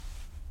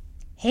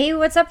Hey,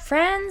 what's up,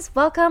 friends?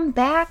 Welcome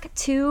back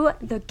to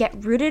the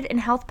Get Rooted in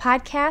Health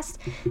podcast.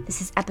 This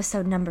is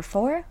episode number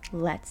 4.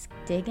 Let's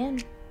dig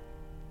in.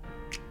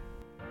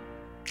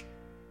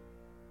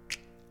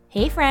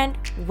 Hey, friend.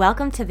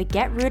 Welcome to the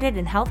Get Rooted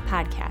in Health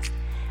podcast.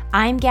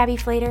 I'm Gabby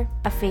Flater,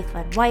 a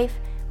faith-led wife,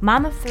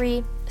 mom of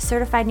 3,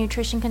 certified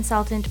nutrition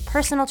consultant,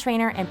 personal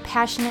trainer, and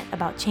passionate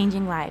about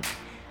changing lives.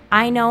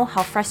 I know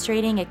how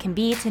frustrating it can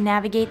be to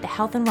navigate the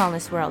health and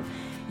wellness world.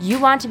 You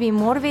want to be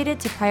motivated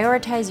to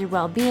prioritize your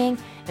well-being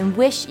and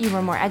wish you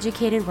were more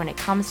educated when it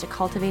comes to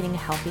cultivating a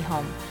healthy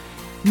home.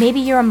 Maybe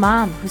you're a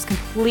mom who's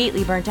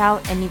completely burnt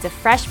out and needs a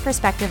fresh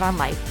perspective on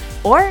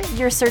life, or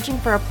you're searching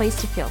for a place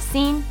to feel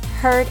seen,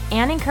 heard,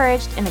 and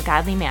encouraged in a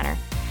godly manner.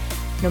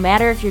 No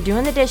matter if you're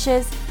doing the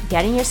dishes,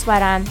 getting your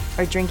sweat on,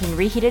 or drinking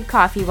reheated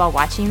coffee while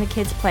watching the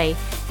kids play,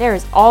 there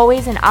is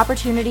always an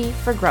opportunity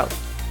for growth.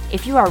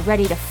 If you are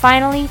ready to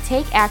finally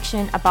take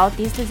action about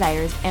these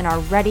desires and are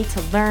ready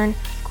to learn,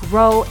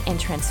 grow, and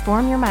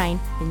transform your mind,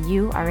 then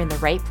you are in the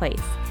right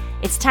place.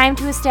 It's time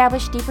to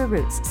establish deeper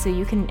roots so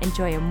you can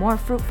enjoy a more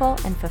fruitful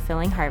and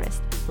fulfilling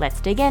harvest.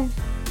 Let's dig in.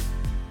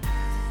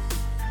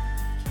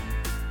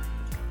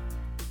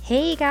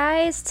 Hey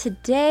guys,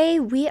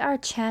 today we are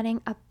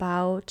chatting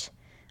about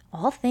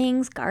all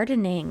things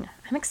gardening.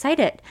 I'm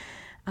excited.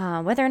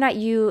 Whether or not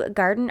you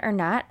garden or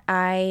not,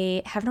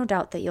 I have no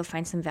doubt that you'll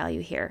find some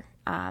value here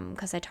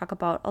because I talk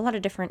about a lot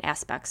of different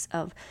aspects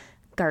of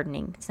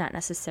gardening. It's not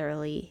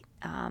necessarily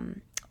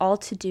all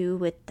to do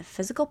with the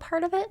physical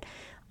part of it.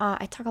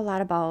 I talk a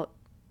lot about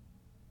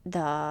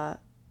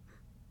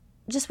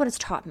just what it's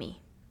taught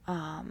me.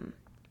 And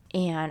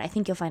I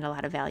think you'll find a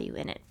lot of value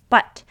in it.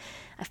 But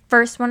I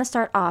first want to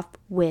start off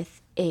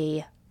with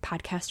a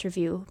podcast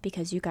review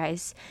because you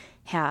guys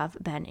have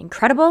been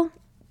incredible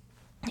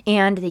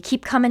and they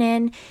keep coming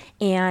in.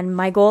 And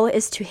my goal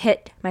is to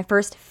hit my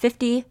first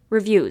 50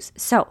 reviews.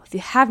 So if you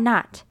have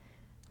not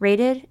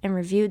rated and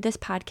reviewed this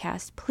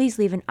podcast, please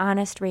leave an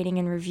honest rating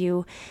and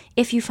review.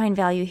 If you find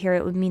value here,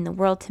 it would mean the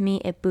world to me.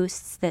 It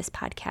boosts this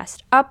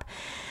podcast up.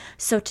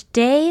 So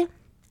today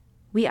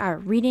we are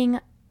reading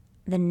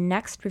the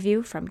next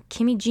review from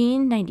Kimmy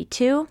Jean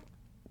 92.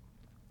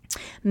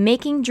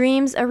 Making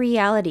Dreams a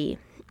Reality.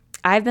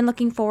 I've been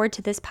looking forward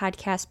to this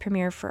podcast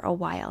premiere for a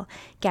while.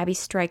 Gabby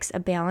strikes a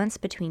balance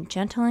between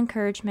gentle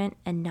encouragement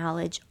and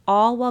knowledge,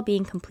 all while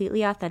being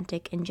completely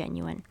authentic and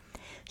genuine.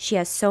 She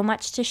has so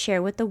much to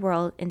share with the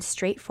world in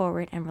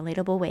straightforward and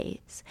relatable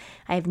ways.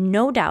 I have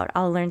no doubt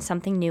I'll learn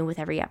something new with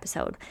every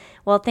episode.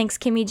 Well, thanks,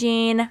 Kimmy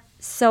Jean.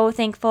 So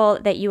thankful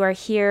that you are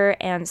here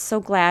and so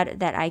glad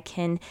that I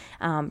can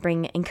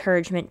bring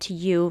encouragement to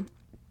you.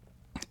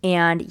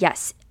 And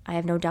yes, I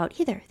have no doubt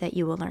either that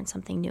you will learn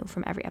something new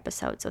from every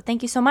episode. So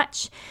thank you so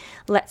much.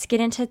 Let's get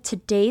into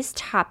today's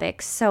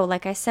topic. So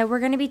like I said, we're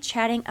going to be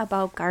chatting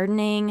about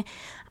gardening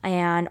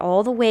and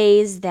all the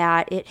ways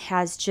that it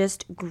has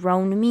just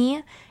grown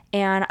me.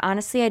 And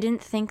honestly, I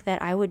didn't think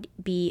that I would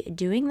be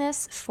doing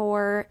this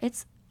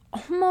it's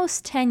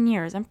almost 10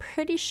 years. I'm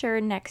pretty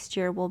sure next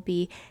year will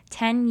be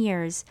 10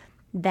 years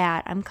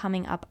that I'm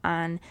coming up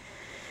on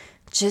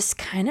just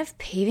kind of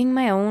paving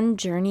my own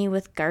journey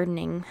with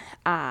gardening.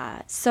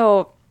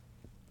 So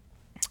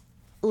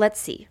let's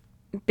see.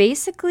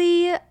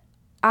 Basically,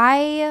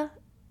 I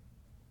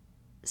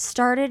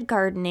started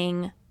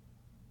gardening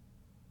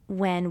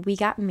when we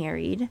got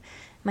married,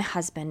 my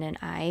husband and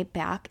I,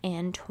 back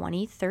in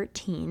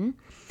 2013.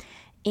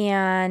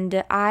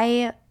 And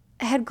I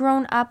had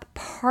grown up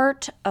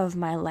part of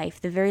my life,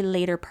 the very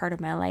later part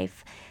of my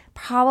life,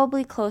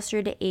 probably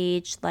closer to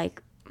age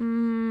like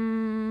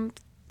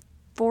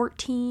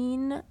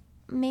 14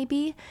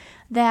 maybe,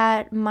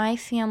 that my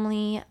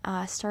family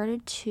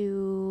started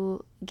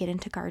to get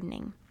into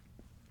gardening.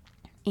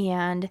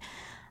 And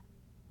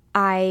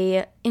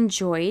I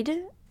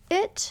enjoyed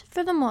it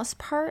for the most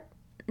part.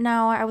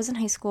 Now, I was in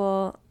high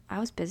school, I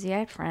was busy, I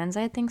had friends,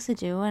 I had things to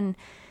do, and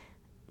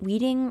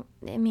weeding,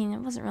 it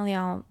wasn't really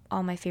all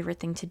my favorite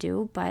thing to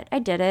do, but I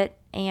did it,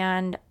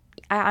 and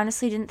I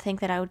honestly didn't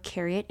think that I would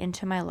carry it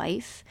into my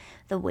life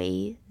the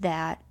way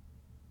that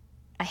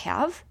I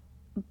have,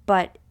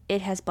 but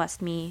it has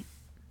blessed me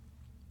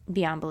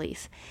beyond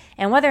belief.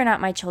 And whether or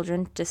not my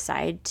children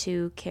decide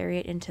to carry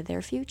it into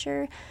their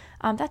future,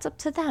 that's up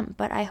to them.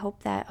 But I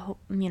hope that,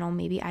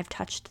 maybe I've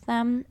touched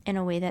them in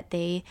a way that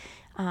they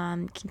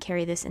can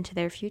carry this into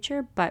their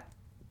future, but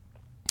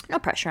no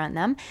pressure on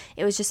them.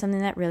 It was just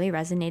something that really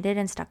resonated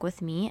and stuck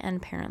with me, and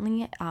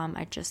apparently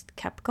I just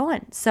kept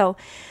going. So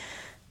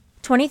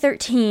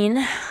 2013,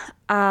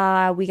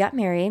 we got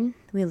married.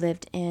 We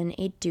lived in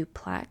a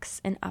duplex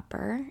in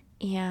Upper,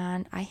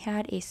 and I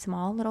had a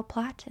small little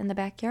plot in the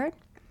backyard.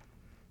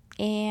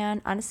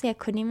 And honestly, I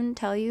couldn't even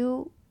tell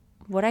you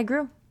what I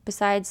grew.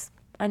 Besides,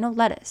 I know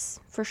lettuce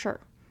for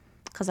sure,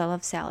 because I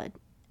love salad.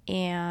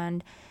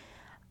 And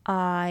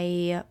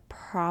I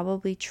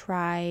probably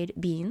tried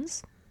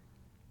beans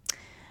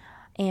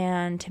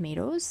and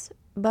tomatoes,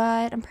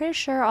 but I'm pretty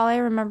sure all I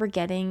remember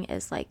getting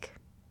is like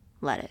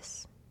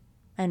lettuce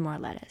and more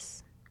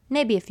lettuce.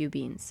 Maybe a few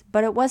beans,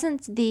 but it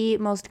wasn't the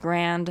most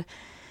grand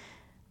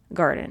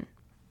garden.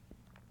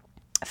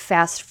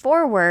 Fast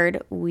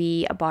forward,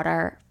 we bought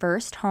our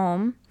first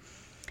home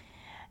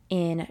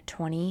in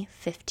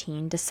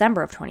 2015,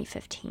 December of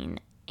 2015.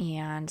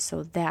 And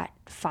so that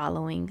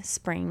following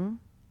spring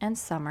and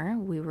summer,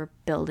 we were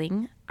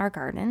building our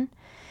garden.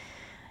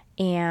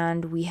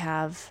 And we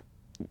have,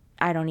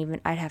 I'd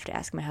have to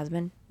ask my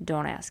husband.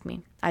 Don't ask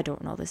me. I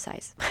don't know the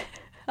size.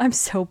 I'm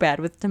so bad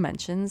with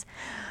dimensions.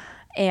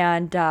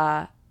 And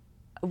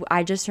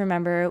I just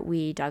remember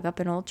we dug up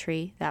an old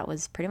tree that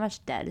was pretty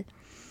much dead.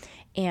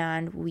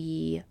 And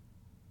we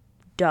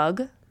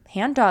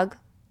hand dug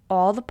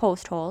all the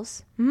post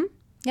holes.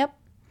 Yep.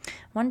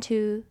 1,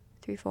 2,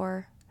 3,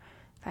 4,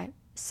 5,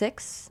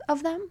 6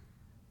 of them.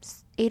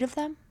 8 of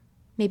them.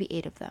 Maybe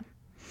 8 of them.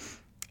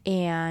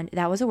 And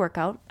that was a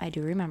workout, I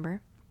do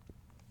remember.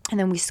 And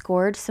then we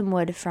scored some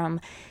wood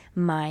from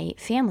my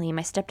family.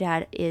 My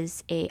stepdad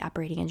is a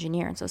operating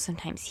engineer, and so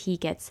sometimes he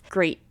gets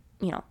great,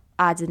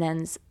 odds and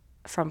ends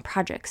from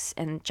projects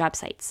and job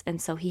sites.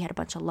 And so he had a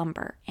bunch of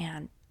lumber,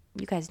 and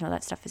you guys know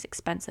that stuff is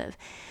expensive.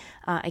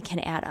 It can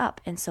add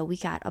up. And so we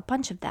got a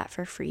bunch of that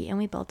for free, and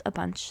we built a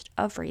bunch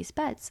of raised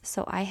beds.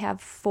 So I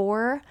have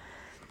 4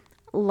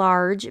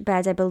 large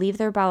beds. I believe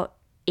they're about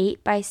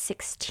 8 by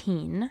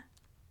 16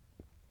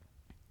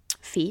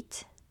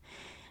 feet,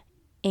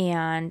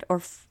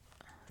 or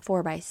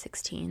 4 by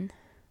 16.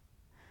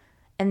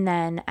 And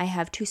then I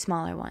have 2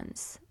 smaller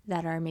ones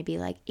that are maybe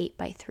like 8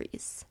 by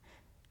 3s.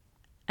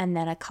 And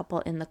then a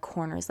couple in the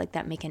corners like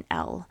that make an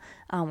L,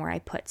 where I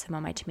put some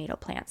of my tomato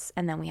plants.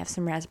 And then we have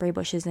some raspberry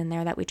bushes in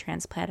there that we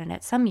transplanted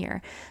at some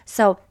year.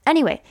 So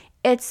anyway,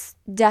 it's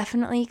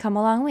definitely come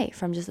a long way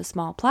from just a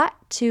small plot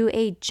to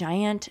a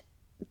giant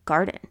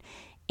garden.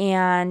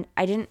 And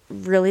I didn't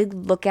really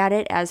look at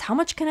it as how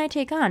much can I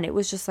take on? It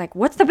was just like,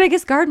 what's the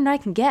biggest garden I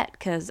can get?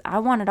 Because I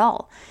want it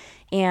all.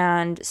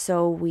 And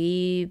so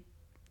we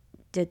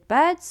did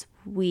beds.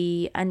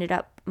 We ended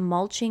up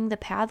mulching the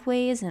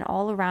pathways and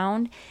all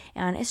around.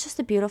 And it's just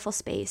a beautiful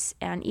space.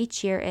 And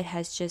each year it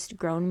has just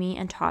grown me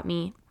and taught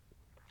me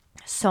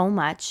so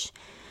much.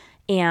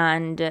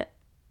 And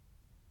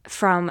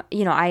from,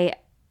 I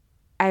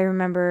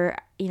remember,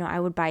 I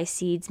would buy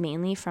seeds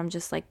mainly from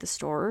just like the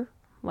store,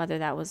 whether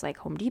that was like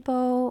Home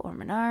Depot or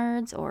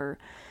Menards or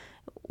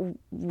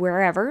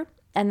wherever.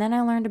 And then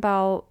I learned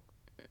about,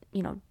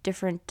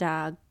 different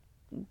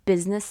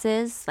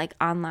businesses like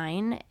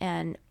online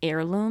and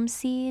heirloom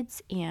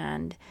seeds,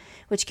 and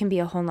which can be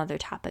a whole nother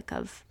topic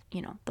of,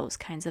 those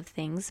kinds of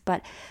things.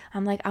 But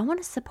I'm like, I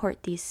want to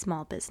support these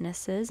small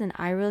businesses, and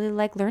I really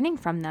like learning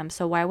from them.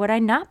 So why would I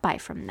not buy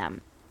from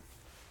them?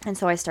 And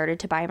so I started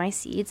to buy my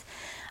seeds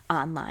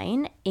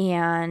online,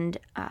 and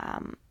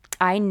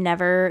I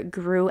never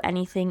grew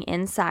anything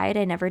inside.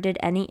 I never did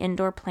any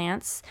indoor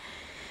plants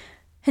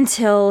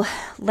until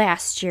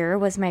last year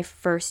was my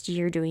first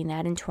year doing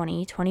that in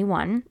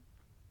 2021.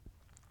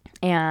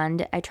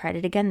 And I tried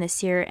it again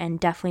this year and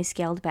definitely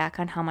scaled back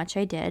on how much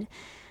I did.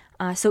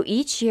 So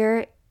each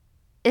year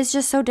is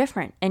just so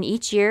different. And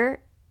each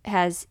year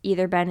has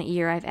either been a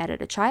year I've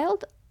added a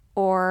child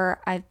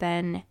or I've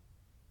been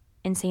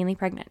insanely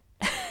pregnant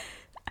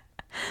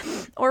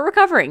or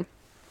recovering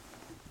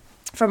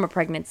from a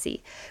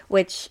pregnancy,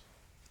 which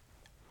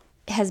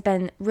has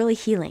been really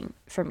healing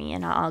for me,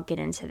 and I'll get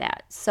into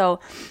that. So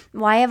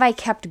why have I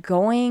kept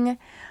going?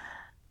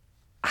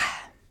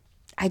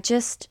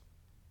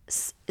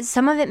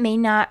 Some of it may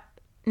not,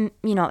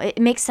 it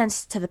makes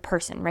sense to the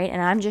person, right?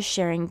 And I'm just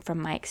sharing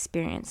from my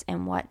experience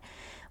and what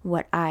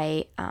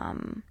I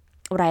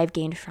have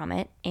gained from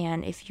it.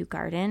 And if you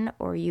garden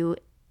or you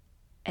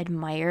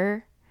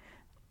admire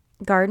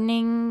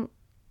gardening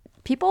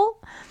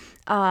people,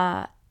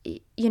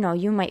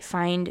 you might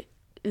find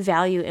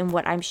value in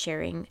what I'm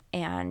sharing,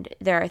 and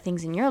there are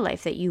things in your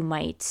life that you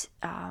might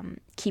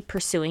keep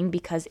pursuing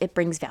because it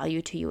brings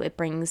value to you. It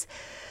brings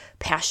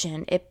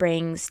passion. It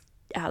brings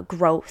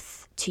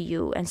growth to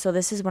you. And so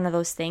this is one of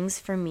those things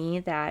for me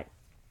that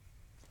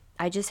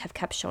I just have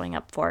kept showing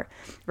up for,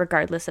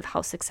 regardless of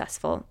how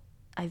successful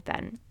I've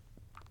been.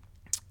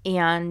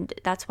 And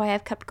that's why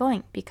I've kept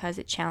going, because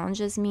it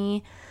challenges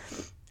me.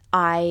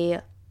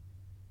 I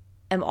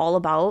am all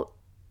about,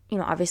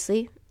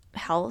 obviously,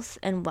 health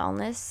and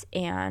wellness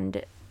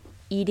and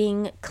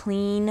eating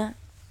clean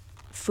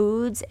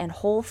foods and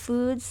whole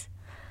foods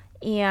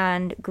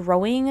and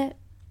growing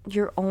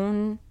your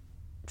own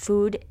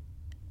food.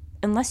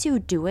 Unless you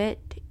do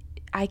it,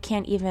 I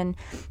can't even,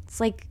 it's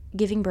like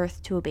giving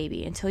birth to a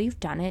baby. Until you've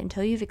done it,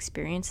 until you've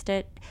experienced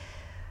it,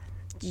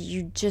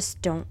 you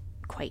just don't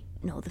quite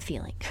know the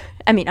feeling.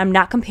 I mean, I'm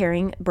not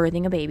comparing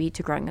birthing a baby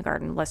to growing a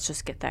garden. Let's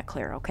just get that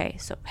clear, okay?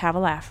 So have a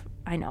laugh.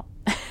 I know.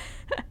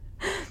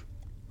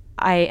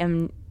 I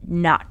am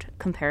not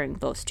comparing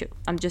those two.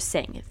 I'm just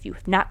saying, if you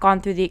have not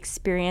gone through the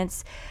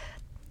experience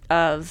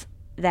of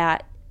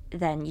that,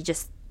 then you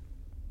just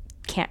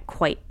can't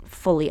quite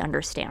fully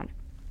understand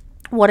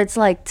what it's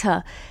like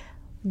to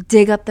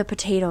dig up the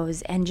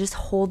potatoes and just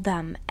hold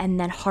them and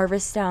then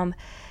harvest them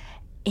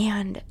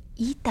and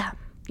eat them.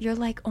 You're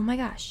like, oh my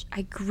gosh,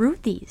 I grew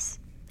these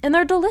and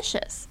they're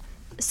delicious.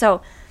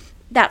 So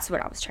that's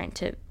what I was trying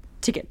to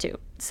get to.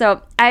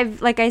 So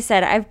like I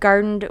said, I've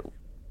gardened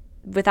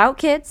without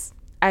kids.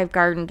 I've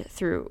gardened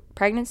through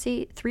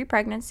pregnancy, 3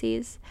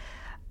 pregnancies.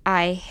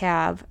 I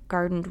have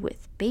gardened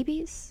with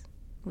babies,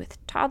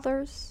 with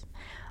toddlers.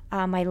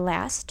 My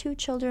last 2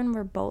 children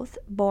were both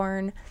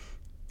born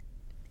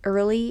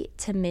early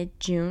to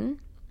mid-June,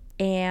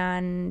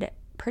 and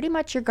pretty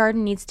much your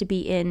garden needs to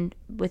be in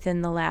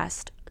within the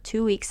last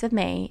 2 weeks of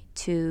May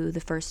to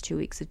the first 2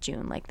 weeks of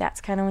June. Like, that's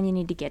kind of when you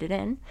need to get it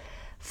in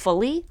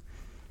fully.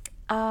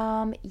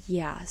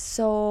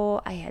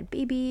 So I had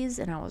babies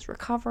and I was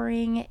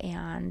recovering,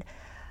 and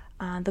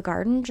the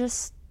garden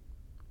just,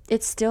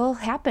 it still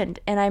happened.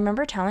 And I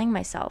remember telling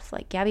myself,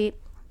 like, Gabby,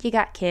 you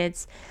got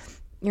kids,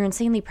 you're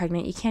insanely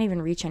pregnant, you can't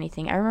even reach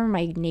anything. I remember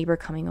my neighbor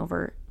coming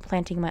over,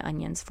 planting my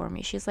onions for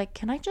me. She's like,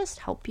 can I just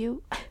help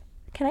you?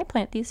 Can I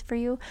plant these for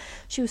you?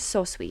 She was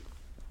so sweet.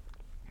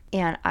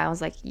 And I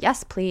was like,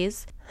 yes,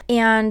 please.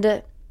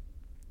 And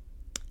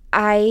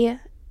I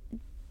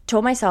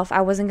told myself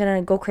I wasn't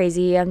going to go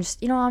crazy. I'm just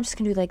going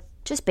to do like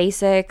just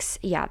basics.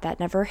 Yeah, that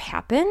never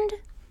happened.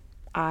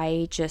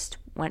 I just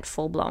went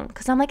full blown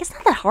because I'm like, it's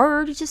not that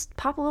hard. You just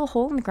pop a little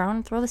hole in the ground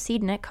and throw the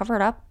seed in it, cover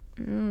it up.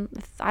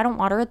 If I don't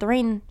water it, the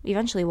rain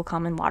eventually will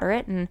come and water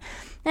it. And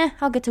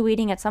I'll get to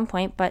weeding at some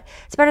point, but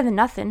it's better than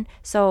nothing.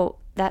 So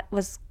that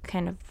was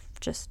kind of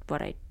just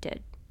what I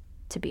did,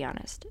 to be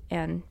honest.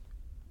 And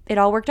it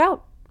all worked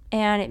out.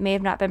 And it may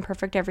have not been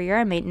perfect every year.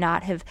 I may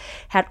not have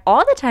had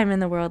all the time in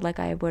the world like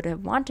I would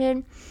have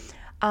wanted.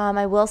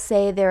 I will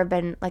say there have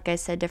been, like I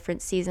said,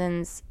 different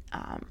seasons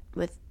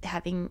with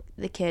having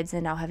the kids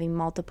and now having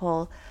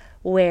multiple,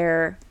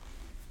 where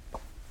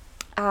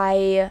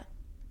it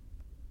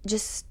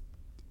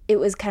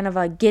was kind of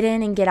a get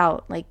in and get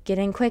out. Like, get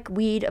in quick,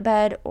 weed a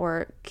bed,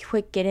 or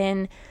quick get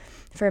in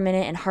for a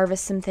minute and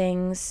harvest some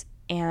things,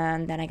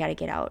 and then I got to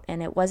get out.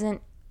 And it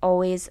wasn't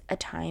always a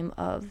time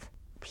of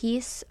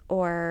peace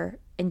or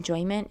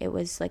enjoyment. It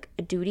was like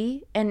a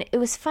duty, and it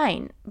was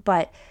fine,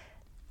 but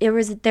there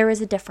was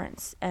a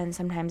difference. And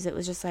sometimes it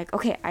was just like,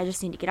 okay, I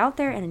just need to get out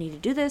there and I need to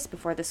do this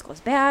before this goes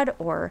bad,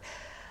 or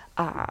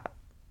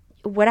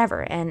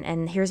whatever.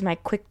 And here's my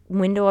quick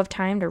window of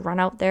time to run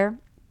out there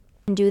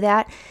and do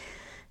that.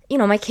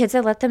 My kids, I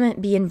let them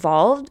be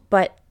involved,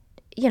 but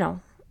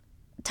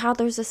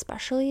toddlers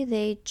especially,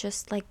 they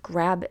just like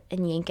grab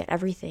and yank at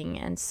everything.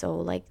 And so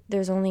like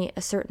there's only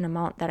a certain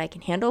amount that I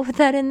can handle with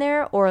that in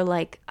there, or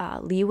like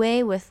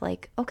leeway with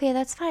like, okay,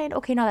 that's fine,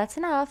 okay, no, that's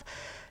enough.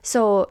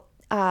 So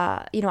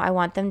I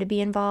want them to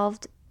be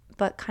involved,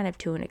 but kind of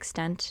to an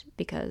extent,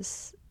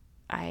 because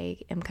I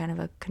am kind of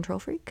a control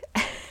freak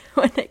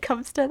when it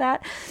comes to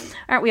that.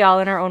 Aren't we all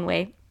in our own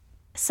way?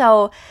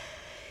 So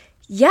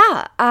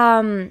yeah,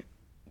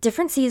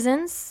 different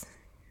seasons,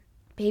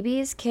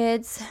 babies,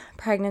 kids,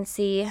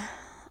 pregnancy.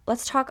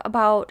 Let's talk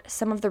about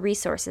some of the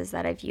resources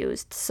that I've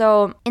used.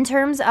 So in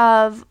terms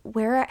of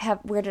where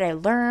did I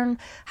learn?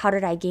 How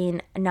did I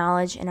gain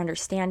knowledge and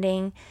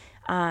understanding?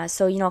 Kind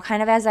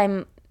of as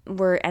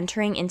we're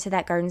entering into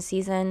that garden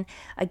season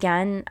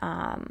again,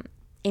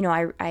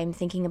 I'm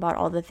thinking about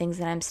all the things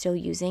that I'm still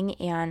using,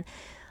 and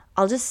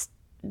I'll just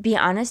be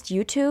honest,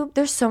 YouTube,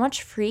 there's so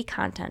much free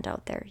content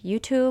out there.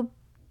 YouTube,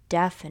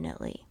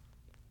 definitely.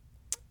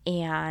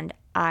 And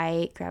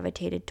I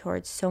gravitated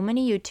towards so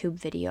many YouTube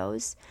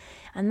videos.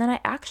 And then I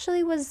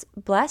actually was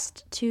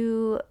blessed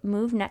to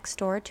move next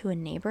door to a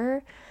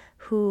neighbor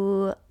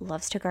who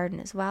loves to garden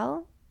as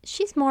well.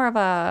 She's more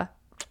of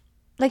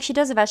she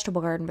does a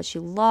vegetable garden, but she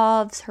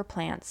loves her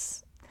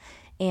plants.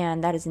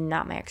 And that is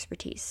not my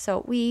expertise.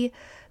 So we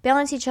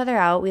balance each other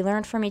out. We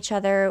learn from each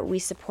other. We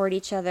support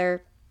each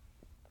other.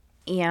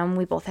 And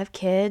we both have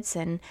kids.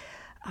 And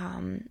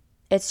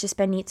it's just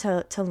been neat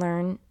to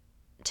learn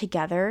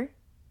together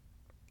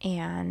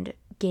and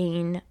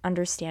gain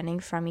understanding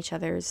from each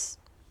other's,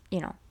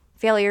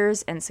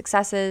 failures and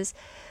successes.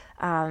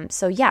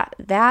 So yeah,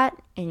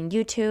 that and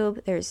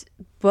YouTube. There's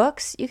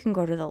books. You can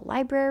go to the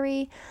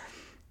library.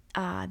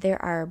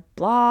 There are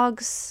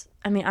blogs.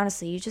 I mean,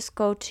 honestly, you just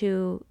go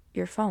to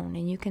your phone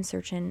and you can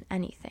search in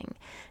anything.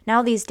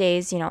 Now these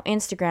days,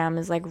 Instagram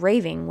is like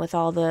raving with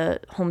all the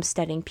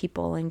homesteading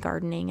people and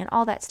gardening and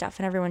all that stuff,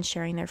 and everyone's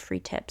sharing their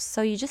free tips.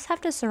 So you just have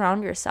to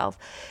surround yourself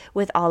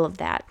with all of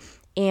that.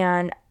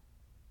 And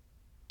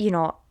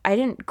I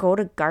didn't go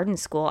to garden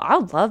school.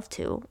 I'd love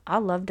to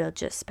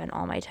just spend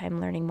all my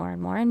time learning more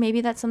and more. And maybe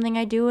that's something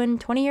I do in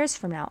 20 years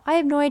from now. I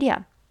have no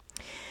idea.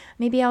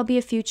 Maybe I'll be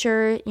a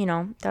future,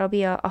 that'll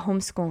be a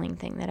homeschooling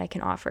thing that I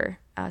can offer,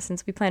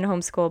 since we plan to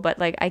homeschool. But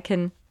like I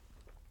can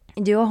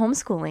do a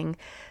homeschooling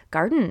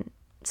garden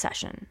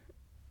session,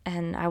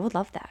 and I would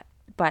love that.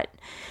 But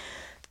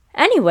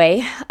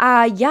anyway,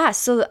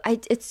 so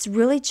it's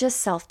really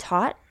just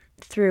self-taught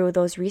through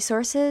those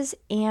resources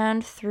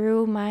and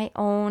through my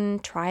own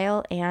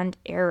trial and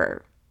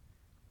error.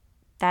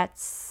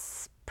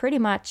 That's pretty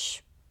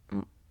much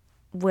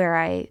where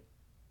I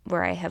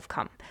have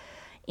come,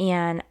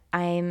 and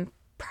I'm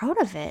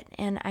proud of it.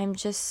 And I'm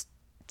just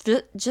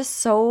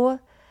so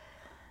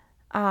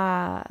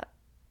I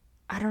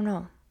don't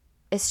know.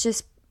 It's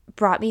just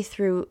brought me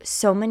through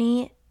so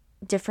many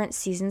different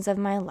seasons of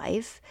my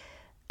life.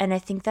 And I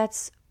think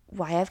that's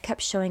why I've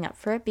kept showing up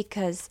for it,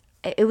 because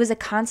it was a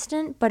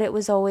constant, but it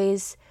was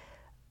always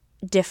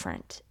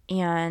different.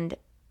 And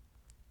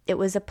it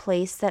was a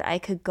place that I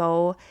could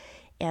go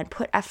and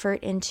put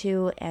effort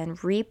into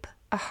and reap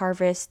a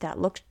harvest that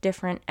looked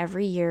different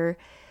every year,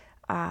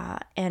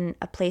 and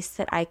a place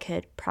that I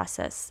could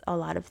process a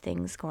lot of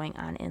things going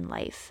on in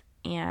life.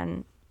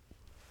 And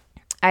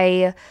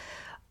I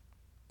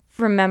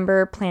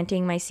remember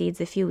planting my seeds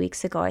a few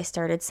weeks ago. I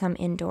started some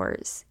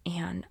indoors,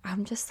 and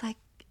I'm just like,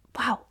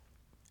 wow,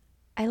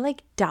 I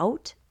like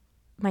doubt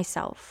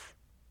myself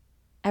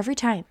every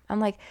time. I'm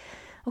like,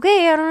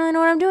 okay, I don't really know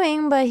what I'm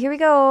doing, but here we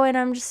go. And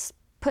I'm just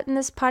putting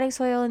this potting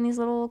soil in these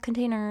little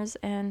containers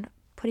and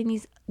putting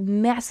these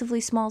massively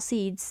small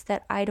seeds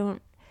that I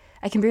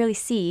can barely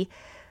see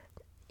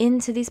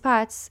into these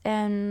pots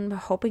and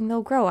hoping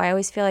they'll grow. I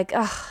always feel like,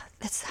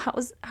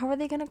 how are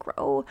they going to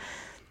grow?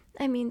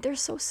 I mean, they're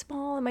so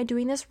small. Am I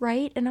doing this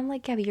right? And I'm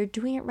like, Gabby, you're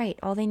doing it right.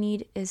 All they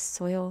need is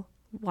soil,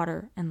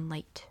 water, and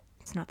light.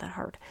 It's not that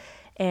hard.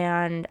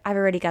 And I've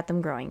already got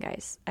them growing,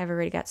 guys. I've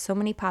already got so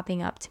many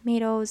popping up.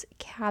 Tomatoes,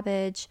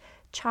 cabbage,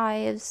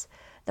 chives.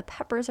 The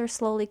peppers are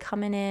slowly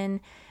coming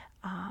in.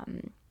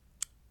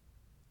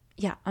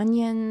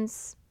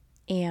 Onions.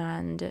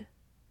 And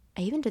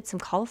I even did some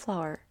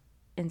cauliflower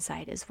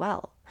inside as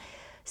well.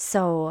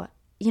 So,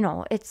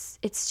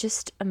 it's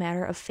just a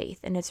matter of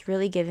faith. And it's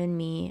really given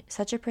me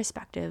such a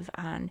perspective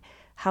on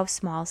how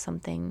small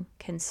something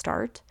can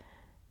start.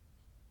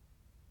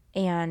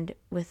 And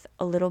with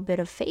a little bit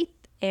of faith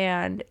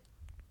and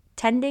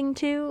tending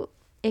to,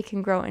 it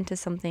can grow into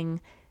something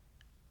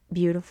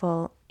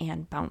beautiful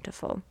and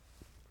bountiful.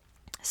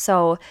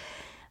 So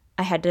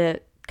I had to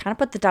kind of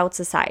put the doubts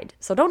aside.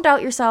 So don't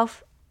doubt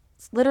yourself.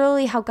 It's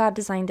literally how God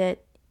designed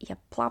it. You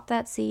plop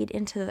that seed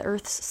into the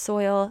earth's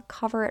soil,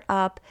 cover it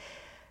up,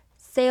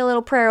 say a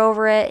little prayer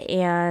over it,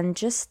 and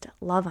just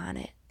love on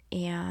it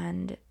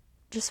and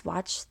just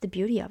watch the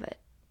beauty of it.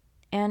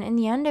 And in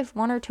the end, if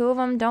one or two of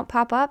them don't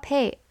pop up,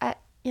 hey,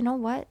 you know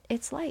what?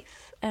 It's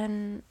life.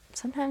 And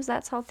sometimes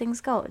that's how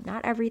things go.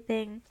 Not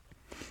everything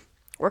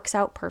works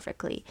out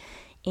perfectly.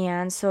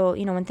 And so,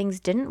 when things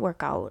didn't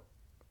work out,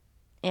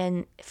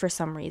 and for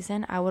some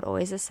reason, I would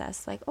always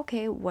assess, like,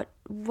 okay, what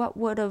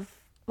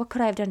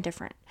could I have done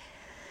different?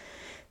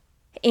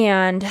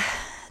 And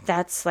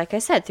that's, like I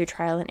said, through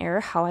trial and error,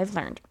 how I've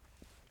learned.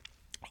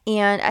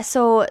 And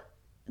so,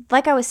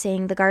 like I was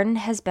saying, the garden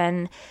has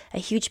been a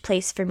huge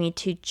place for me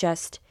to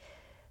just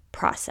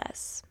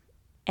process.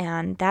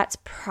 And that's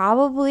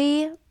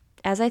probably,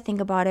 as I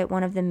think about it,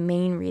 one of the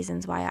main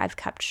reasons why I've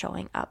kept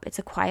showing up. It's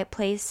a quiet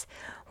place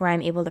where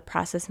I'm able to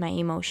process my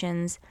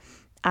emotions.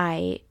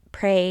 I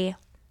pray.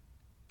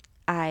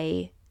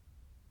 I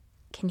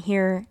can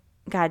hear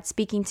God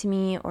speaking to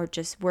me or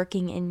just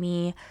working in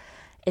me.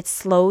 It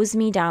slows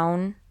me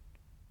down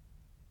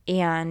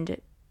and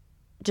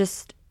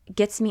just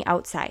gets me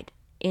outside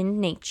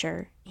in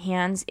nature,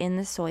 hands in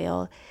the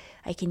soil.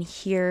 I can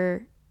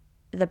hear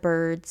the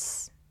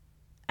birds.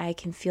 I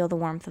can feel the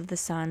warmth of the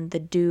sun, the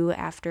dew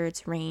after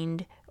it's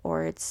rained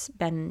or it's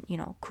been,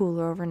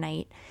 cooler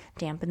overnight,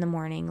 damp in the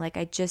morning. Like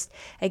I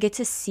get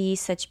to see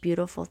such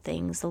beautiful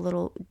things, the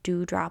little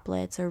dew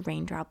droplets or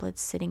rain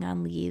droplets sitting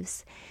on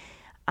leaves.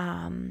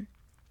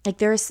 Like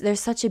there's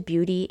such a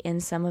beauty in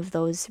some of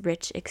those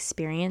rich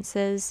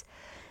experiences.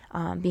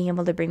 Being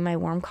able to bring my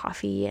warm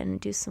coffee and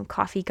do some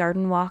coffee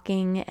garden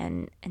walking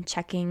and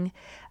checking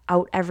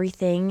out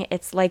everything.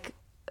 It's like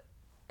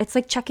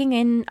checking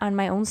in on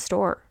my own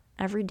store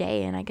every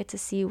day, and I get to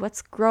see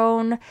what's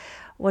grown,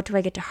 what do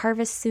I get to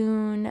harvest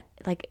soon.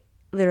 Like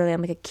literally,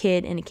 I'm like a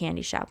kid in a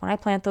candy shop. When I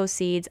plant those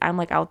seeds, I'm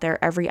like out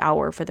there every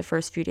hour for the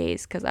first few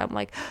days because I'm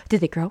like,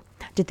 did they grow?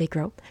 Did they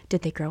grow?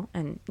 Did they grow?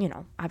 And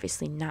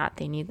obviously not.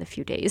 They need a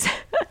few days.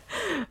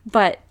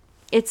 But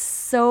it's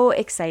so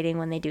exciting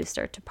when they do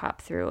start to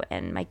pop through,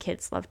 and my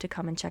kids love to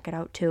come and check it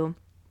out too.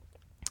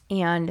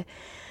 And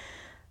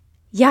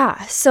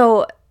yeah,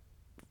 so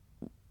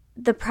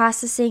the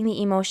processing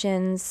the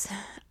emotions,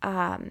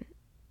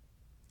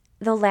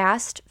 the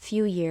last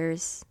few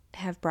years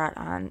have brought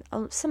on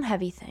some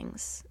heavy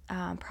things,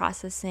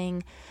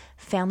 processing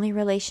family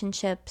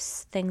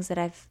relationships, things that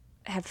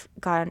have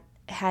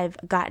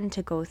gotten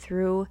to go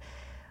through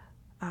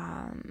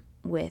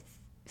with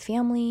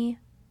family.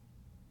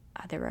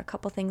 There were a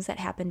couple things that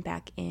happened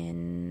back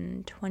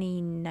in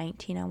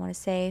 2019, I want to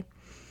say,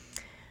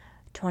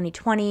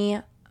 2020.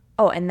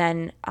 Oh, and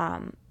then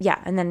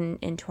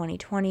in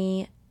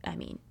 2020,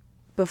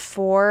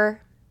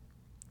 before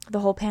the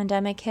whole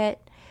pandemic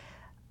hit,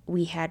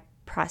 we had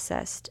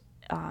processed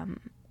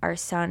our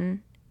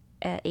son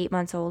at 8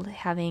 months old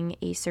having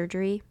a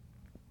surgery,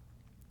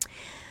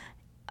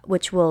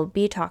 which will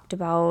be talked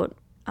about.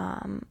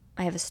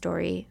 I have a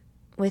story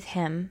with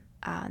him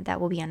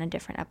that will be on a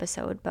different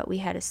episode, but we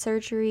had a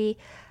surgery.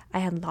 I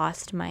had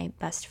lost my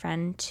best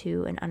friend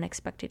to an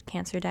unexpected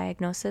cancer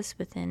diagnosis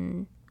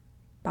within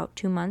about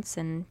 2 months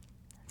and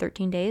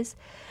 13 days.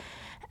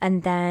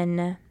 And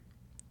then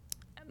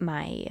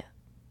my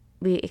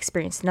we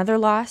experienced another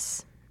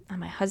loss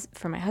on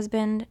for my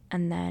husband,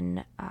 and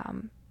then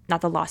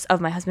not the loss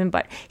of my husband,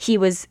 but he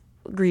was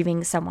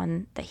grieving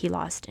someone that he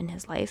lost in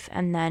his life.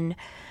 And then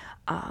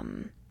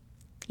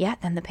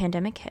then the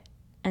pandemic hit.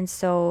 And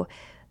so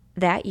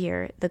that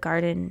year, the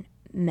garden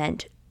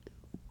meant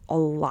a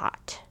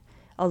lot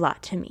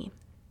to me.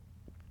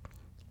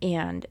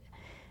 And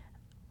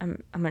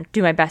I'm going to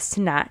do my best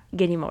to not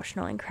get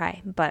emotional and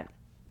cry, but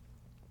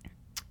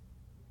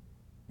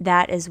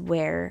that is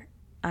where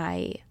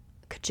I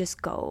could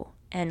just go.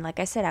 And like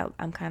I said,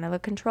 I'm kind of a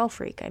control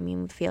freak. I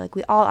mean, I feel like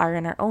we all are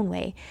in our own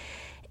way.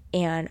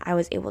 And I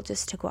was able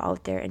just to go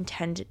out there and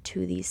tend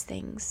to these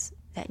things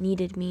that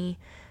needed me.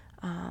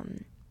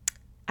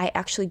 I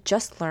actually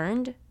just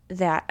learned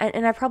that,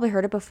 and I've probably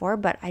heard it before,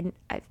 but I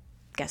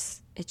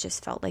guess it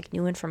just felt like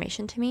new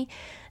information to me,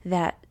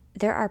 that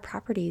there are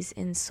properties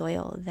in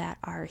soil that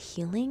are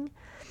healing.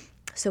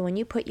 So when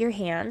you put your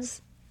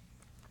hands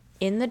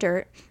in the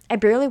dirt, I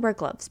barely wear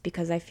gloves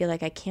because I feel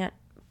like I can't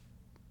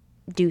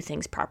do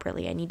things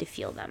properly. I need to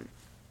feel them.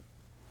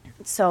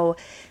 So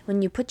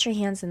when you put your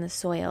hands in the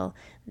soil,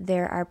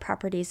 there are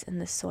properties in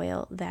the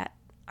soil that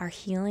are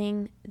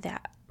healing,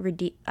 that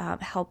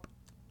help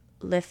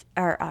lift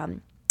or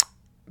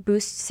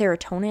boost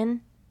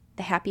serotonin,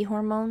 the happy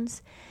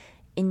hormones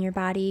in your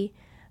body,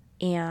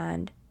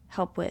 and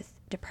help with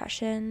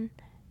depression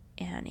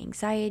and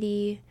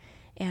anxiety,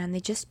 and they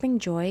just bring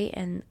joy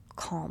and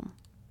calm.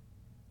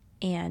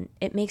 And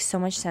it makes so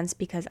much sense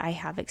because I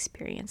have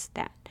experienced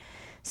that.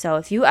 So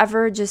if you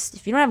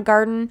don't have a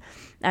garden,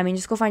 I mean,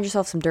 just go find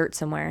yourself some dirt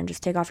somewhere and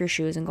just take off your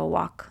shoes and go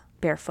walk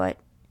barefoot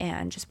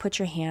and just put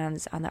your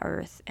hands on the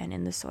earth and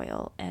in the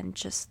soil and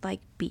just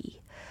like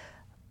be.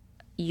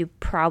 You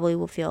probably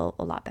will feel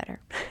a lot better.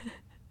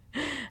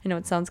 I know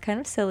it sounds kind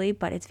of silly,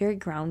 but it's very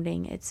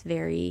grounding. It's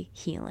very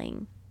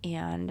healing.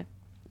 And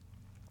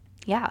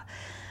yeah,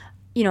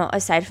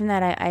 aside from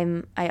that,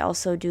 I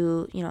also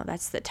do,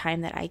 that's the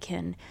time that I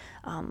can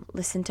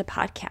listen to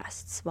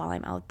podcasts while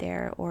I'm out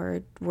there,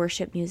 or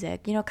worship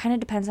music. Kind of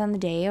depends on the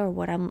day or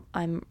what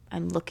I'm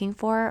looking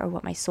for or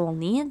what my soul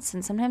needs.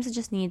 And sometimes it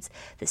just needs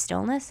the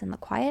stillness and the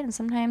quiet. And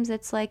sometimes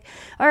it's like,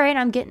 all right,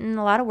 I'm getting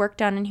a lot of work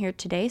done in here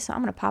today, so I'm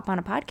going to pop on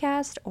a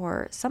podcast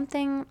or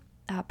something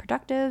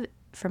productive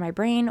for my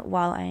brain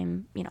while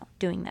I'm,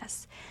 doing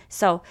this.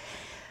 So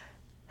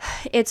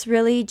it's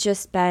really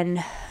just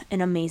been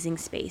an amazing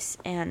space,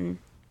 and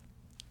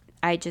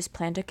I just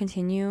plan to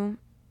continue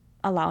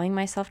allowing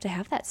myself to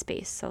have that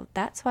space. So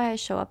that's why I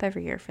show up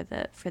every year for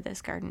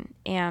this garden.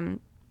 And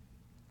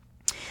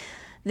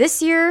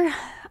this year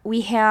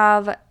we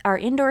have our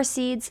indoor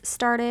seeds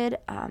started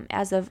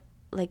as of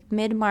like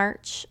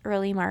mid-March,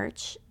 early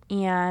March,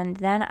 and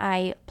then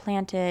I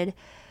planted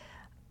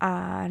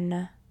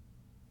on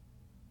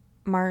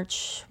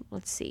March,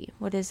 let's see,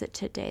 what is it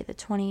today? The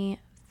 25th.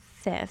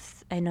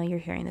 I know you're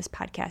hearing this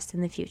podcast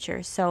in the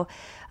future. So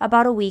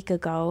about a week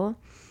ago,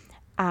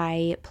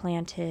 I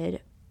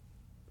planted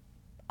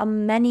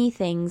many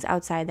things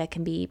outside that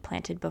can be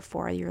planted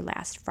before your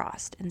last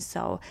frost. And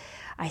so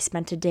I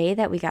spent a day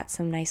that we got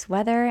some nice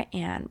weather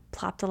and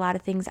plopped a lot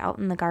of things out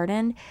in the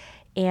garden.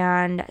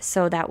 And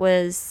so that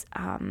was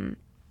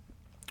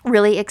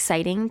really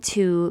exciting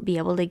to be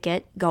able to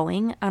get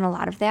going on a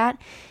lot of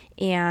that.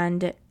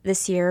 And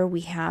this year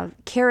we have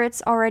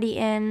carrots already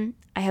in.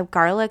 I have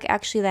garlic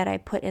actually that I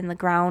put in the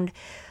ground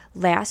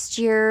last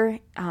year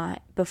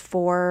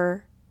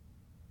before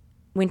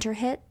winter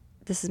hit.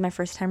 This is my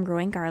first time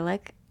growing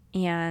garlic,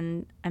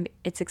 and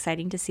it's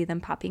exciting to see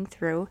them popping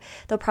through.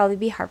 They'll probably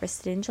be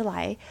harvested in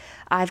July.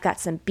 I've got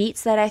some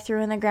beets that I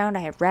threw in the ground.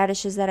 I have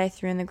radishes that I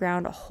threw in the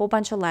ground, a whole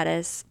bunch of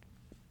lettuce.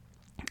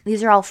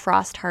 These are all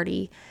frost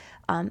hardy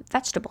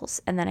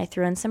vegetables. And then I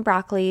threw in some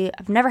broccoli.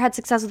 I've never had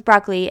success with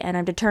broccoli, and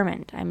I'm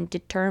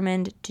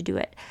determined. To do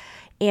it.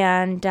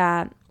 And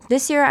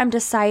this year I'm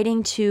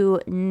deciding to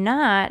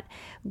not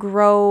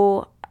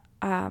grow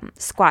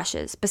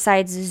squashes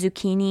besides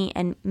zucchini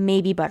and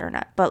maybe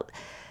butternut. But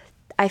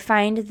I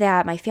find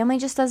that my family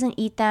just doesn't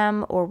eat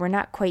them, or we're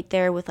not quite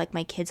there with like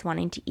my kids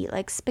wanting to eat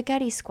like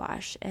spaghetti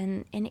squash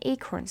and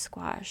acorn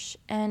squash.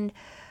 And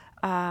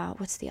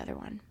what's the other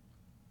one?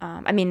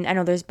 I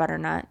know there's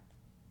butternut.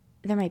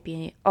 There might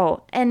be,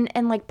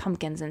 and like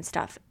pumpkins and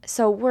stuff.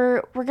 So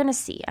we're going to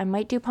see. I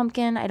might do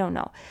pumpkin. I don't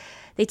know.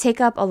 They take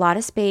up a lot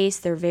of space.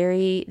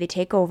 They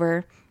take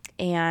over.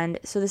 And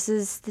so this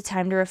is the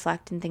time to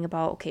reflect and think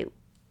about, okay,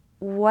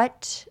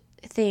 what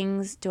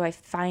things do I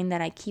find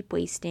that I keep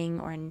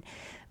wasting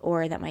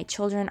or that my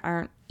children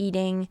aren't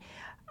eating?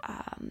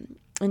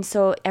 And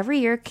so every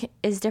year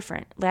is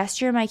different.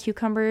 Last year, my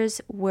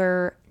cucumbers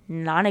were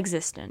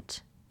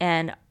non-existent.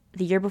 And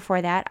the year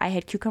before that, I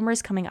had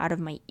cucumbers coming out of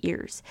my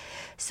ears.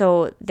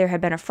 So there had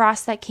been a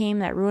frost that came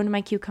that ruined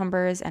my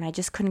cucumbers, and I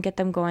just couldn't get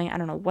them going. I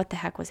don't know what the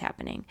heck was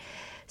happening.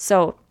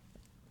 So,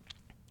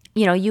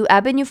 you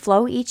ebb and you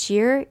flow each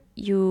year.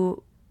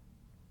 You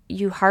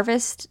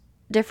harvest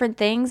different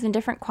things in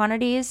different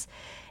quantities.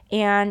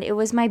 And it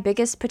was my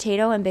biggest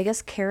potato and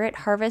biggest carrot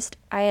harvest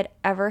I had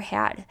ever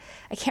had.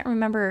 I can't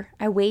remember.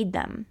 I weighed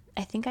them.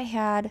 I think I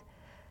had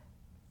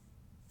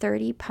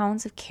 30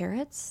 pounds of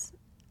carrots.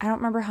 I don't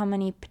remember how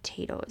many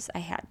potatoes I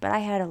had, but I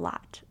had a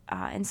lot.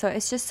 And so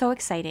it's just so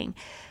exciting.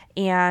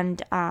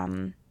 And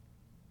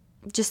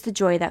just the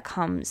joy that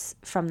comes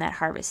from that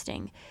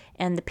harvesting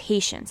and the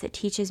patience. It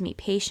teaches me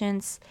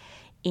patience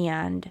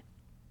and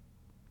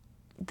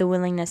the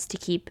willingness to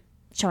keep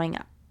showing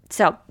up.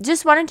 So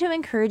just wanted to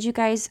encourage you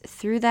guys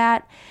through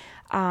that.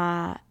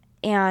 And,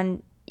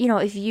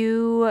 if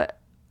your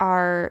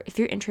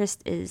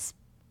interest is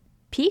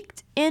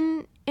piqued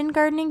in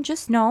gardening,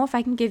 just know, if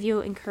I can give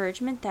you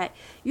encouragement, that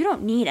you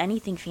don't need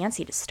anything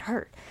fancy to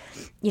start.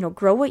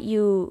 Grow what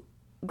you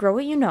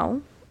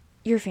know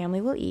your family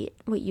will eat,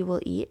 what you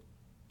will eat.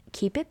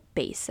 Keep it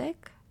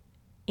basic.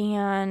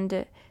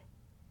 And,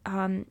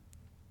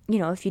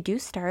 if you do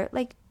start,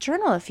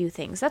 journal a few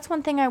things. That's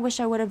one thing I wish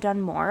I would have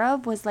done more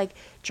of, was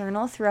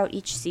journal throughout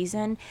each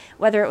season,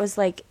 whether it was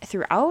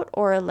throughout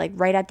or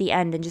right at the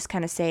end, and just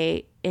kind of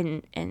say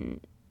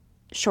in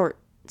short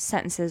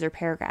sentences or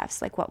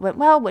paragraphs, what went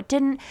well, what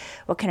didn't,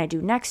 what can I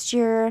do next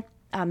year,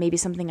 maybe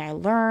something I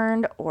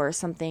learned, or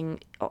something,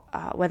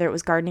 whether it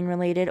was gardening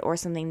related or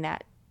something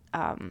that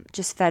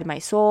just fed my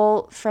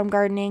soul from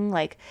gardening,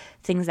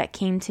 things that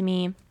came to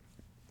me.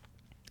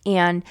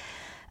 And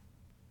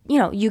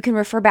you can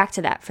refer back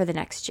to that for the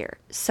next year.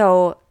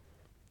 So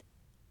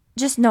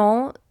just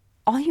know,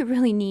 all you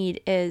really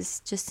need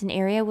is just an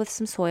area with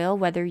some soil,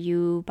 whether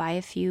you buy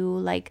a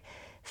few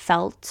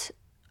felt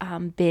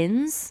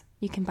bins.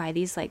 You can buy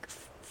these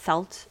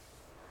felt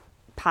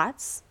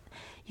pots.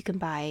 You can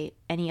buy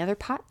any other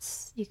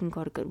pots. You can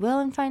go to Goodwill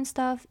and find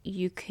stuff.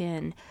 You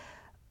can,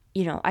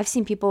 I've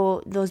seen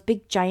people, those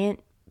big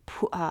giant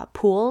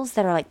pools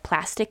that are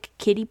plastic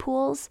kiddie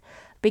pools,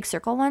 big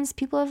circle ones,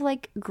 people have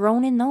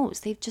grown in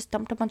those. They've just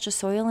dumped a bunch of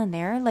soil in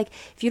there.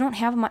 If you don't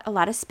have a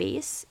lot of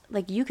space,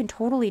 you can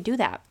totally do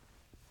that.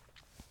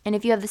 And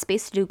if you have the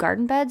space to do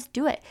garden beds,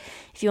 do it.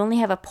 If you only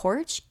have a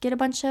porch, get a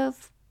bunch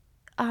of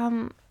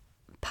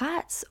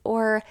pots,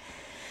 or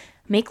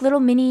make little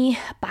mini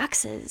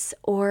boxes.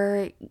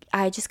 Or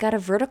I just got a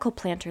vertical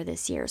planter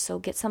this year, so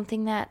get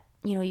something that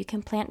you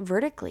can plant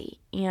vertically.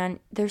 And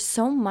there's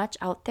so much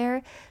out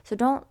there, so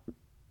don't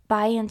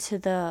buy into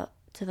the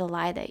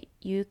lie that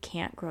you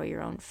can't grow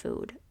your own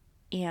food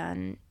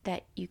and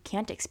that you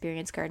can't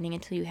experience gardening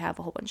until you have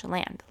a whole bunch of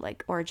land,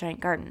 or a giant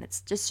garden.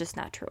 It's just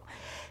not true.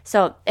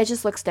 So it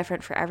just looks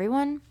different for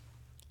everyone,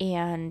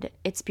 and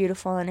it's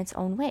beautiful in its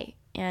own way,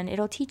 and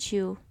it'll teach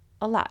you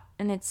a lot.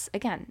 And it's,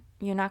 again,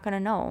 you're not going to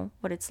know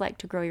what it's like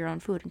to grow your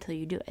own food until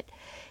you do it.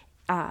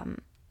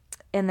 And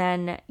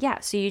then,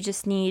 so you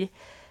just need,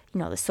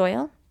 the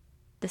soil,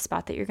 the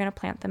spot that you're going to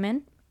plant them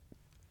in,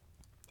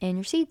 and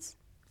your seeds.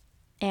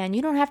 And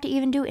you don't have to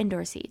even do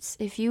indoor seeds.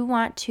 If you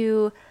want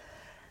to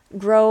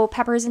grow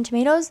peppers and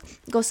tomatoes,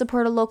 go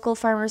support a local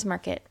farmer's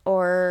market,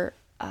 or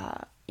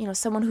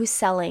someone who's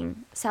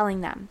selling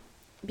them,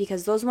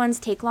 because those ones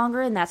take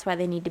longer, and that's why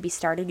they need to be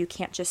started. You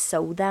can't just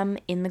sow them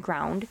in the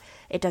ground.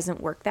 It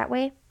doesn't work that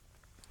way,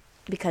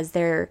 because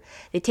they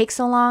take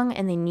so long,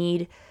 and they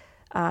need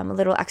a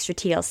little extra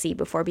TLC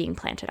before being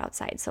planted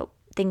outside. So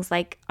things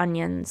like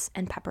onions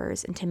and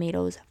peppers and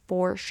tomatoes,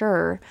 for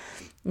sure,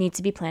 need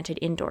to be planted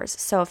indoors.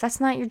 So if that's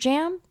not your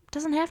jam, it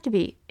doesn't have to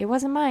be. It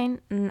wasn't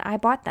mine, and I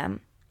bought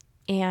them.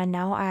 And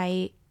now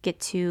I get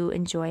to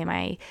enjoy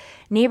my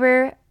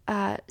neighbor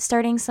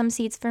starting some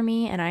seeds for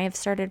me, and I have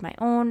started my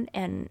own,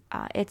 and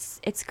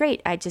it's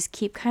great. I just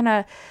keep kind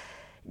of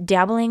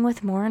dabbling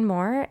with more and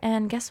more,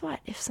 and guess what?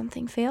 If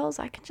something fails,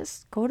 I can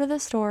just go to the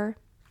store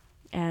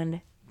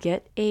and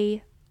get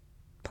a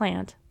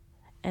plant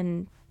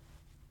and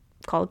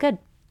call it good.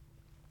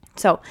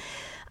 So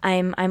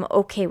I'm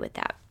okay with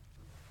that.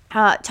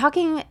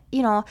 Talking,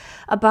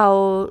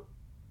 about,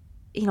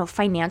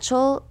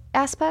 financial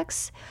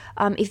aspects.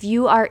 If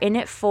you are in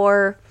it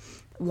for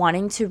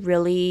wanting to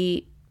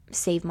really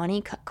save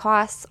money, cut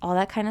costs, all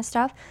that kind of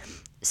stuff,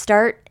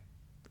 start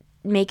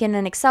making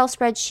an Excel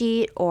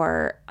spreadsheet,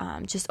 or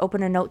just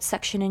open a notes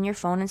section in your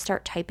phone and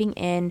start typing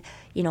in,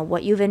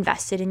 what you've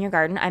invested in your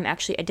garden. I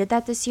did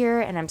that this year,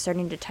 and I'm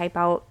starting to type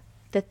out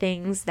the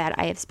things that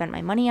I have spent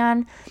my money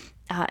on,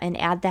 and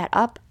add that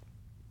up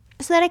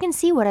so that I can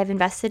see what I've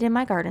invested in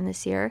my garden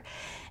this year.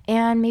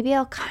 And maybe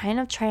I'll kind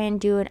of try and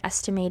do an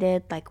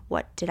estimated,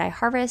 what did I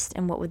harvest,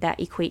 and what would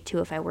that equate to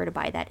if I were to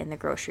buy that in the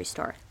grocery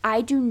store.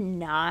 I do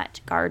not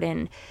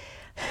garden.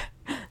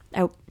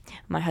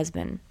 My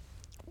husband,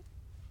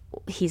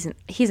 he's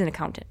an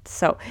accountant,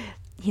 so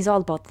he's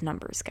all about the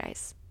numbers,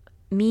 guys.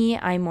 Me,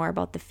 I'm more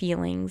about the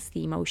feelings,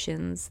 the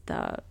emotions,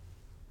 the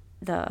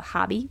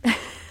hobby.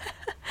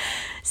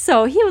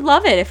 So he would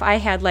love it if I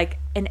had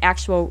an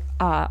actual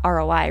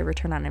ROI,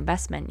 return on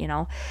investment,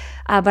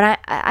 But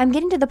I'm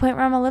getting to the point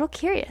where I'm a little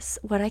curious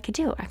what I could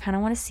do. I kind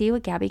of want to see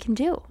what Gabby can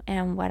do,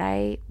 and what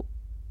I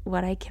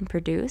can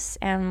produce,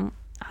 and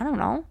I don't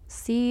know,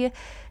 see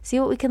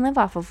what we can live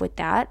off of with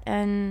that.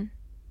 And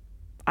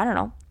I don't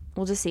know,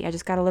 we'll just see. I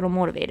just got a little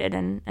motivated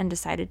and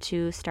decided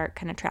to start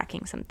kind of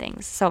tracking some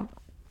things. So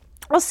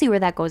we'll see where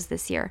that goes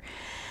this year.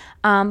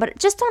 But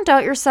just don't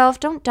doubt yourself.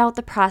 Don't doubt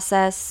the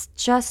process.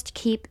 Just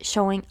keep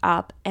showing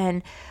up.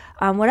 And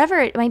whatever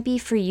it might be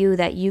for you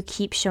that you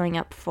keep showing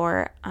up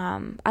for,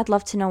 I'd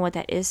love to know what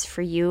that is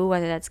for you,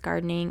 whether that's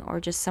gardening or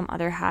just some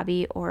other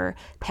hobby or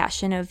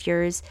passion of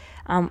yours.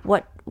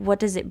 What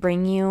does it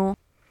bring you?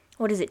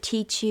 What does it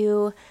teach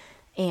you?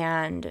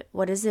 And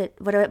what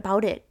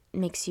about it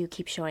makes you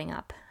keep showing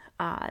up?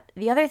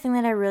 The other thing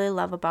that I really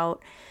love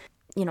about,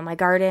 my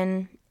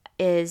garden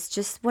is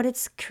just what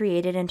it's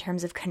created in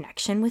terms of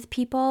connection with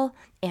people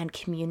and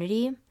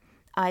community.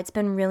 It's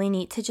been really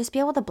neat to just be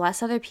able to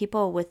bless other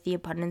people with the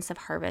abundance of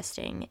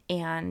harvesting,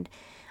 and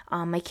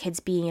my kids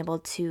being able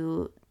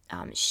to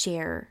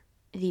share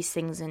these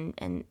things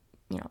and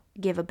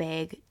give a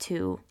bag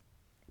to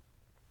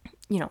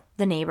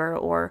the neighbor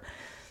or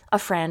a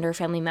friend or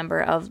family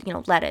member of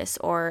lettuce,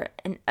 or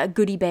a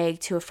goodie bag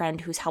to a friend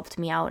who's helped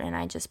me out, and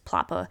I just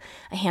plop a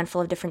handful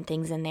of different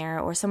things in there,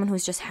 or someone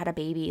who's just had a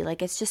baby.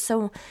 Like, it's just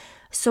so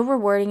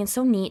rewarding and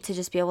so neat to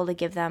just be able to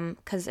give them,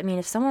 because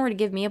if someone were to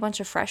give me a bunch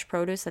of fresh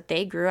produce that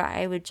they grew,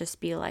 I would just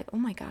be like, oh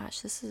my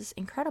gosh, this is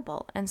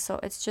incredible. And so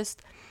it's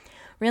just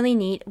really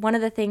neat. One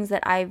of the things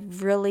that I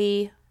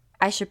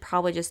should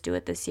probably just do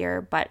it this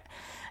year, but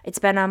it's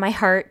been on my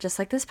heart, just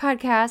like this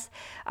podcast,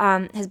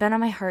 has been on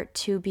my heart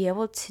to be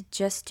able to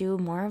just do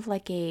more of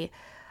like a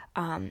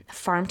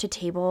farm to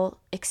table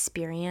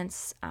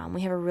experience.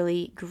 We have a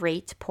really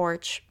great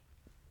porch,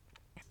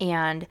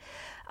 and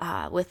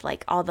with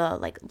like all the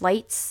like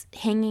lights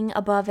hanging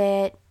above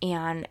it,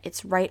 and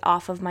it's right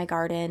off of my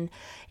garden.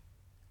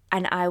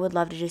 And I would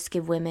love to just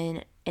give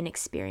women an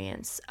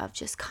experience of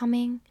just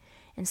coming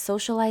and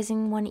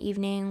socializing one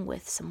evening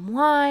with some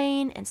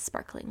wine and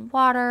sparkling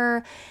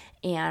water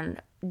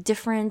and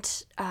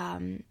different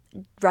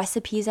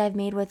recipes I've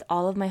made with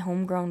all of my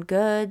homegrown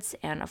goods,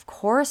 and of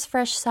course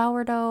fresh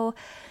sourdough,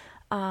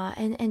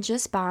 and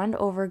just bond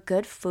over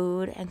good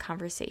food and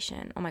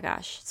conversation. Oh my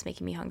gosh, it's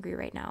making me hungry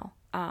right now.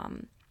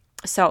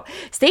 So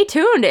stay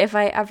tuned if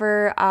I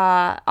ever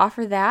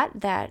offer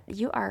that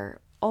you are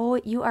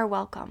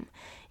welcome.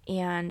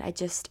 And I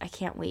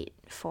can't wait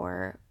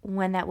for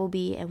when that will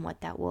be and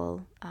what that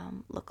will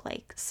look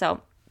like.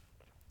 So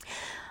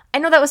I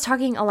know that was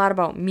talking a lot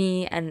about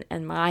me and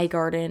my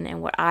garden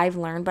and what I've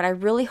learned, but I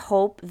really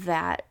hope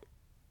that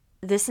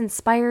this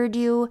inspired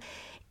you.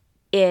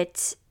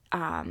 It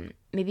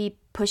maybe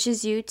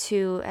pushes you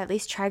to at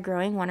least try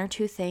growing one or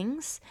two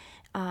things.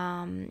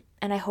 And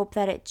I hope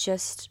that it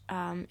just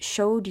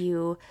showed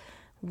you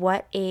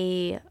what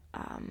a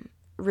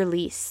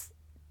release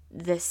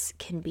this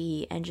can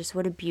be, and just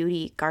what a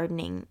beauty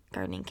gardening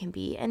can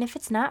be. And if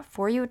it's not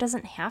for you, it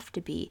doesn't have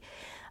to be.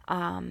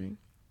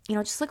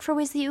 Just look for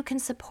ways that you can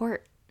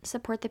support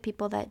the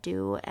people that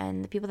do,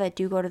 and the people that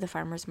do go to the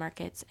farmers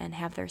markets and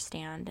have their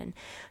stand, and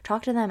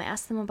talk to them,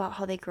 ask them about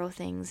how they grow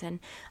things. And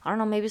I don't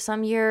know, maybe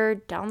some year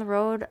down the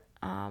road,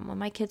 when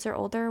my kids are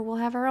older, we'll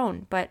have our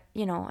own. But,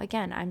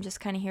 again, I'm just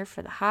kind of here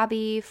for the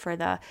hobby, for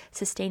the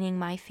sustaining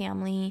my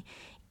family,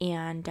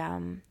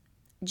 and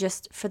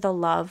just for the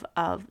love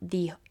of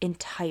the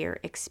entire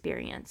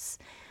experience.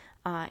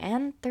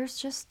 And there's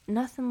just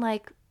nothing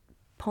like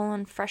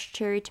pulling fresh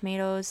cherry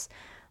tomatoes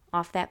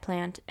off that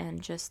plant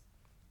and just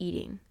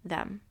eating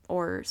them,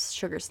 or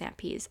sugar snap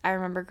peas. I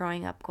remember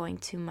growing up going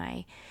to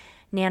my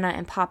Nana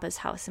and Papa's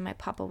house, and my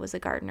Papa was a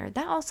gardener.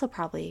 That also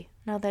probably,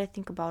 now that I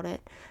think about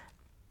it,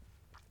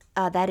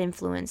 that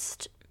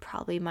influenced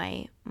probably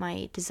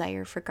my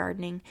desire for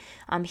gardening.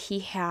 He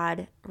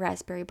had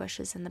raspberry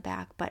bushes in the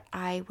back, but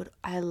I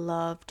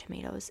love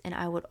tomatoes, and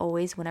I would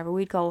always, whenever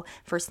we'd go,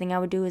 first thing I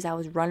would do is I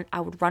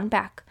would run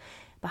back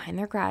behind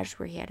their garage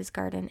where he had his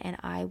garden, and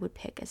I would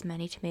pick as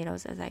many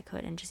tomatoes as I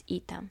could and just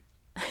eat them.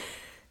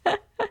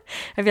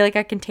 I feel like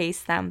I can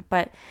taste them,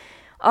 but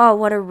oh,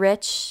 what a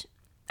rich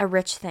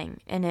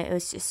thing. And it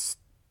was just,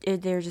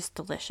 they're just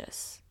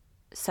delicious.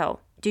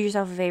 So do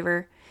yourself a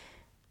favor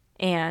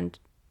and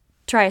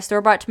try a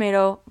store-bought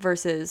tomato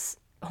versus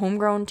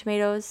homegrown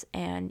tomatoes,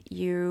 and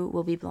you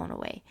will be blown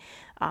away.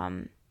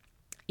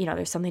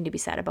 There's something to be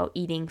said about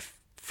eating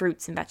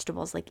fruits and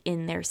vegetables like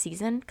in their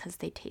season, because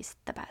they taste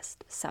the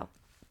best. So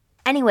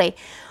anyway,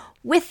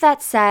 with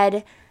that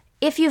said,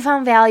 if you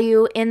found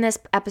value in this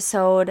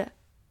episode,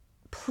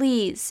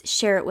 please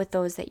share it with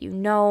those that you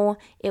know.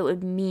 It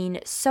would mean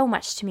so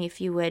much to me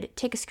if you would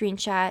take a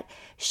screenshot,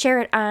 share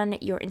it on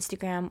your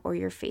Instagram or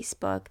your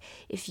Facebook.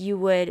 If you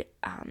would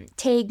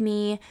tag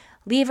me,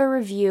 leave a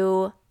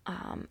review.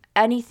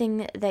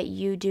 Anything that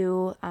you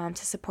do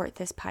to support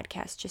this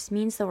podcast just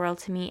means the world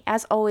to me.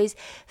 As always,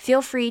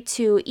 feel free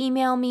to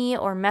email me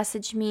or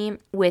message me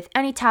with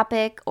any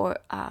topic or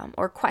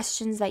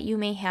questions that you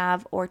may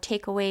have, or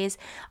takeaways.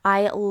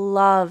 I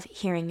love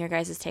hearing your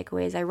guys'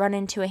 takeaways. I run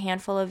into a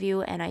handful of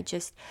you, and I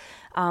just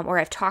or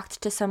I've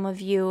talked to some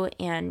of you,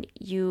 and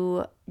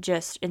you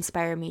just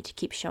inspire me to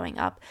keep showing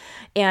up.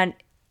 And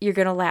you're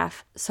gonna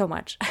laugh so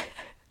much.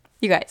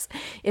 You guys,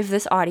 if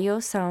this audio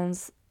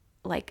sounds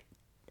like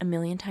a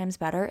million times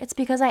better, it's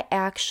because I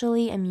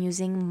actually am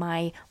using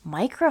my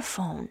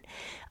microphone.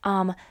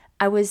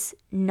 I was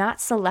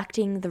not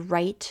selecting the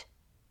right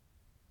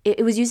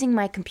it was using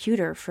my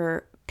computer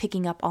for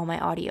picking up all my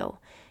audio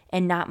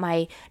and not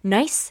my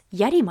nice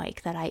Yeti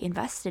mic that I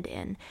invested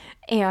in.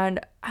 And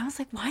I was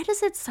like, why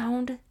does it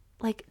sound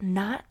like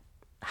not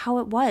how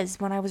it was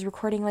when I was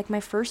recording like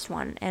my first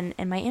one and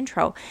my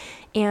intro?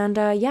 And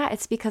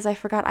it's because I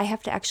forgot I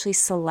have to actually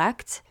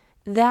select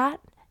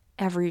that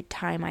every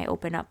time I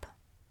open up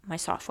my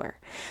software.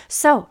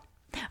 So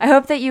I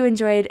hope that you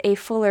enjoyed a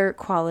fuller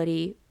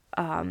quality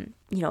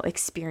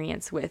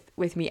experience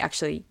with me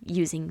actually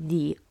using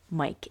the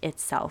mic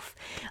itself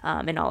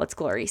in all its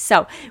glory.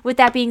 So with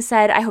that being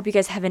said, I hope you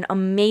guys have an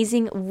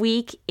amazing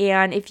week.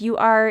 And if you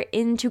are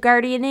into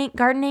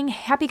gardening,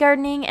 happy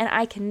gardening. And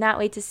I cannot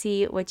wait to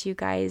see what you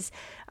guys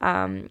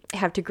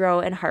have to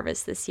grow and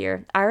harvest this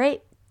year. All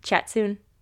right, chat soon.